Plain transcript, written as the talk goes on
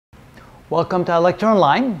Welcome to our lecture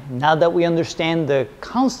online. Now that we understand the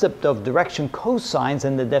concept of direction cosines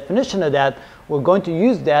and the definition of that, we're going to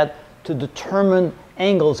use that to determine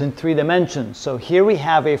angles in 3 dimensions. So here we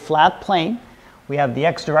have a flat plane. We have the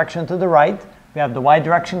x direction to the right, we have the y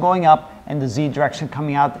direction going up, and the z direction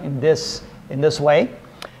coming out in this way.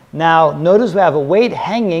 Now notice we have a weight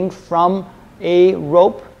hanging from a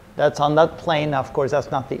rope that's on that plane. Now, of course, that's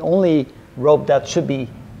not the only rope that should be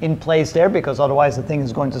in place there, because otherwise the thing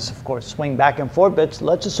is going to, of course, swing back and forth. But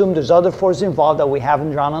let's assume there's other forces involved that we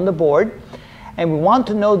haven't drawn on the board. And we want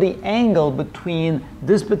to know the angle between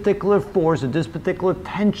this particular force or this particular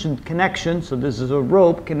tension connection. So this is a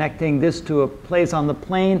rope connecting this to a place on the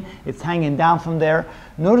plane. It's hanging down from there.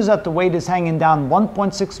 Notice that the weight is hanging down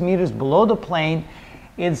 1.6 meters below the plane.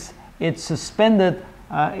 It's suspended.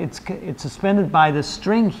 It's suspended by the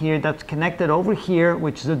string here that's connected over here,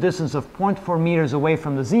 which is a distance of 0.4 meters away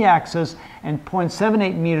from the z-axis and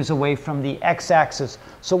 0.78 meters away from the x-axis.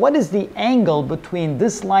 So what is the angle between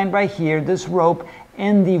this line right here, this rope,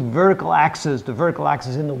 and the vertical axis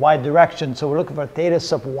in the y direction? So we're looking for theta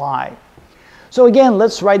sub y. So again,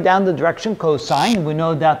 let's write down the direction cosine. We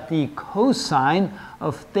know that the cosine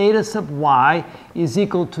of theta sub y is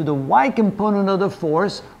equal to the y component of the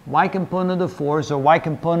force, or y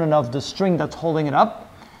component of the string that's holding it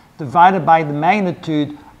up, divided by the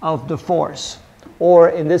magnitude of the force. Or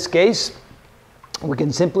in this case, we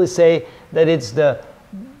can simply say that it's the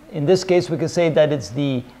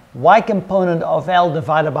y component of L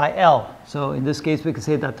divided by L. So in this case, we can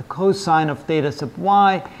say that the cosine of theta sub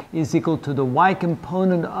y is equal to the y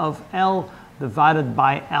component of L divided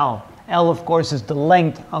by L. L, of course, is the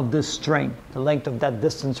length of this string, the length of that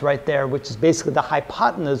distance right there, which is basically the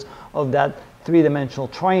hypotenuse of that 3-dimensional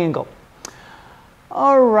triangle.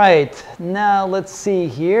 All right, now let's see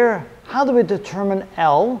here. How do we determine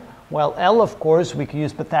L? Well, L, of course, we can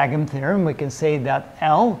use Pythagorean Theorem. We can say that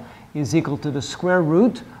L is equal to the square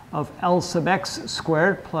root of L sub x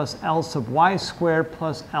squared plus L sub y squared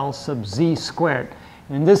plus L sub z squared.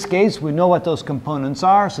 And in this case, we know what those components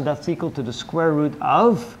are, so that's equal to the square root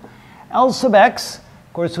of L sub x,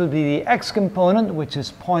 of course, would be the x component, which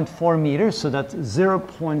is 0.4 meters, so that's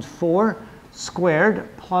 0.4 squared,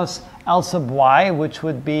 plus L sub y, which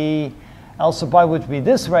would be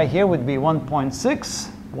this right here, would be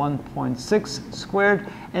 1.6 squared,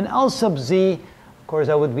 and L sub z, of course,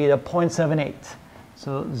 that would be the 0.78,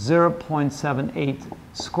 so 0.78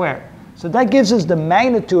 squared. So that gives us the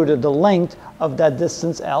magnitude or the length of that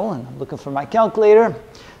distance L, and I'm looking for my calculator.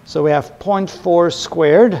 So we have 0.4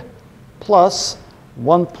 squared plus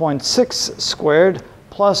 1.6 squared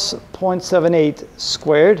plus 0.78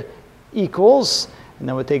 squared equals, and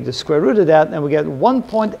then we take the square root of that, and we get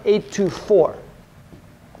 1.824.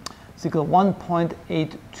 It's equal to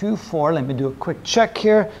 1.824. Let me do a quick check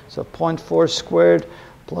here. So 0.4 squared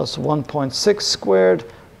plus 1.6 squared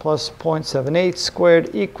plus 0.78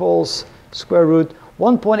 squared equals square root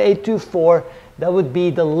 1.824. That would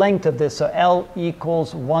be the length of this. So L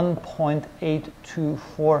equals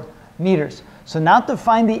 1.824 meters. So now to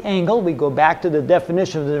find the angle, we go back to the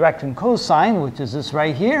definition of the direction cosine, which is this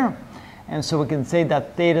right here. And so we can say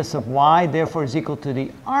that theta sub y, therefore, is equal to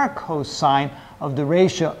the arc cosine of the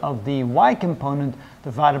ratio of the y component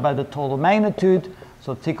divided by the total magnitude.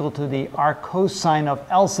 So it's equal to the arc cosine of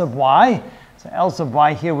L sub y. So L sub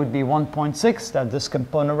y here would be 1.6, that's this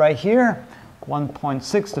component right here.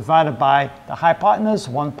 1.6 divided by the hypotenuse,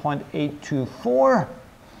 1.824.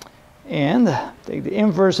 And take the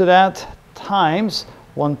inverse of that times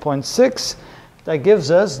 1.6. That gives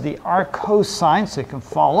us the arc cosine, so you can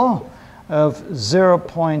follow, of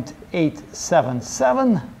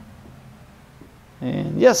 0.877.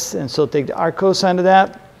 And yes, and so take the arc cosine of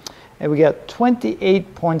that, and we get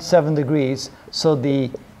 28.7 degrees. So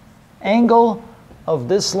the angle of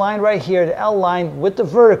this line right here, the L line with the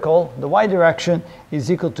vertical, the y direction,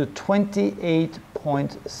 is equal to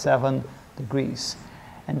 28.7 degrees.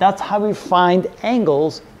 And that's how we find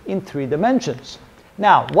angles in 3 dimensions.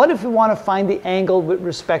 Now, what if we want to find the angle with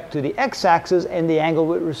respect to the x-axis and the angle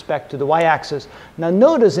with respect to the y-axis? Now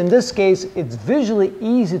notice in this case, it's visually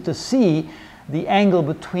easy to see the angle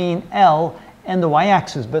between L and the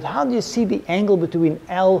y-axis. But how do you see the angle between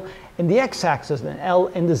L and the x-axis and L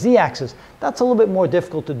and the z-axis? That's a little bit more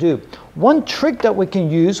difficult to do. One trick that we can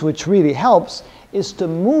use, which really helps, is to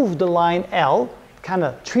move the line L, kind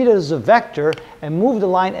of treat it as a vector, and move the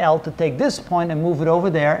line L to take this point and move it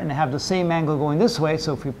over there and have the same angle going this way.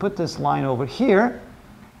 So if we put this line over here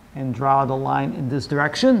and draw the line in this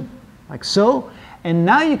direction, like so, And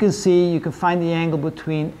now you can see, you can find the angle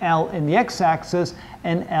between L and the x-axis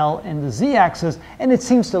and L and the z-axis, and it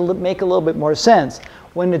seems to make a little bit more sense.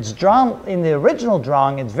 When it's drawn in the original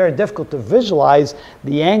drawing, it's very difficult to visualize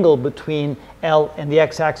the angle between L and the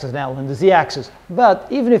x-axis and L and the z-axis. But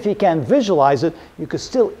even if you can't visualize it, you could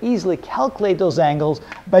still easily calculate those angles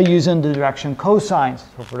by using the direction cosines.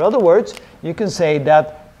 So in other words, you can say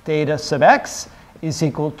that theta sub x is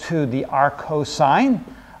equal to the r cosine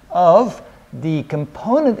of the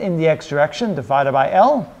component in the x direction divided by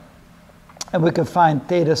L. And we can find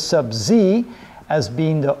theta sub z as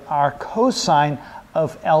being the r cosine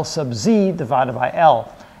of L sub z divided by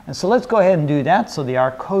L. And so let's go ahead and do that. So the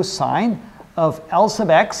r cosine of L sub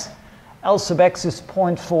x is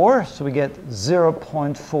 0.4, so we get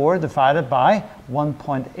 0.4 divided by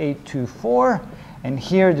 1.824. And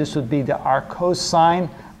here this would be the r cosine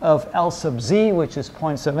of L sub z, which is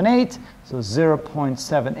 0.78, so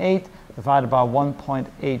 0.78 divided by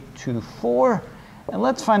 1.824. And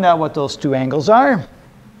let's find out what those two angles are.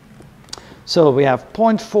 So we have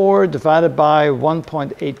 0.4 divided by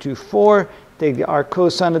 1.824. Take the r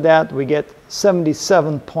cosine of that, we get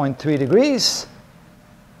 77.3 degrees.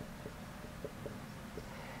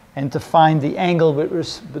 And to find the angle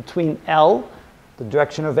between L, the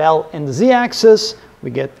direction of L, and the z-axis,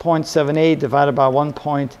 we get 0.78 divided by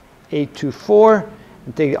 1.824.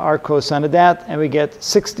 And take the r cosine of that, and we get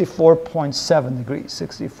 64.7 degrees.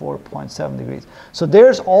 64.7 degrees. So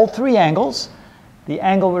there's all three angles. The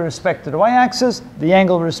angle with respect to the y-axis, the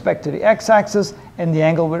angle with respect to the x-axis, and the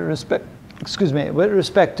angle with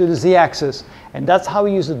respect to the z-axis. And that's how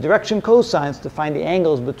we use the direction cosines to find the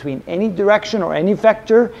angles between any direction or any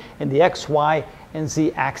vector in the x, y, and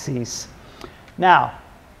z axes. Now,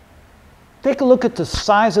 take a look at the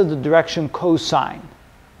size of the direction cosine.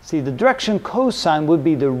 See, the direction cosine would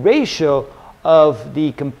be the ratio of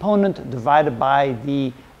the component divided by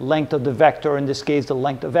the length of the vector, or in this case, the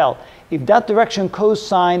length of L. If that direction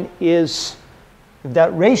cosine is, if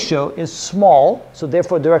that ratio is small, so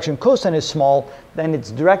therefore direction cosine is small, then it's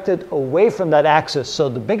directed away from that axis. So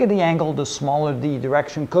the bigger the angle, the smaller the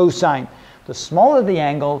direction cosine. The smaller the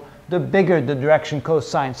angle, the bigger the direction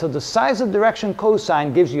cosine. So the size of direction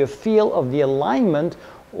cosine gives you a feel of the alignment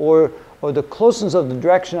or the closeness of the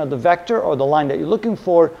direction of the vector or the line that you're looking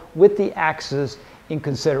for with the axis in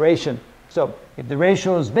consideration. So if the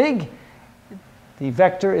ratio is big, the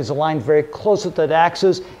vector is aligned very close to the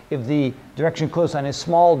axis. If the direction cosine is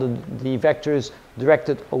small, the vector is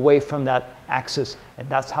directed away from that axis. And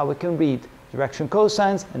that's how we can read direction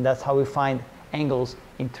cosines, and that's how we find angles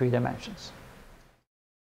in 3 dimensions.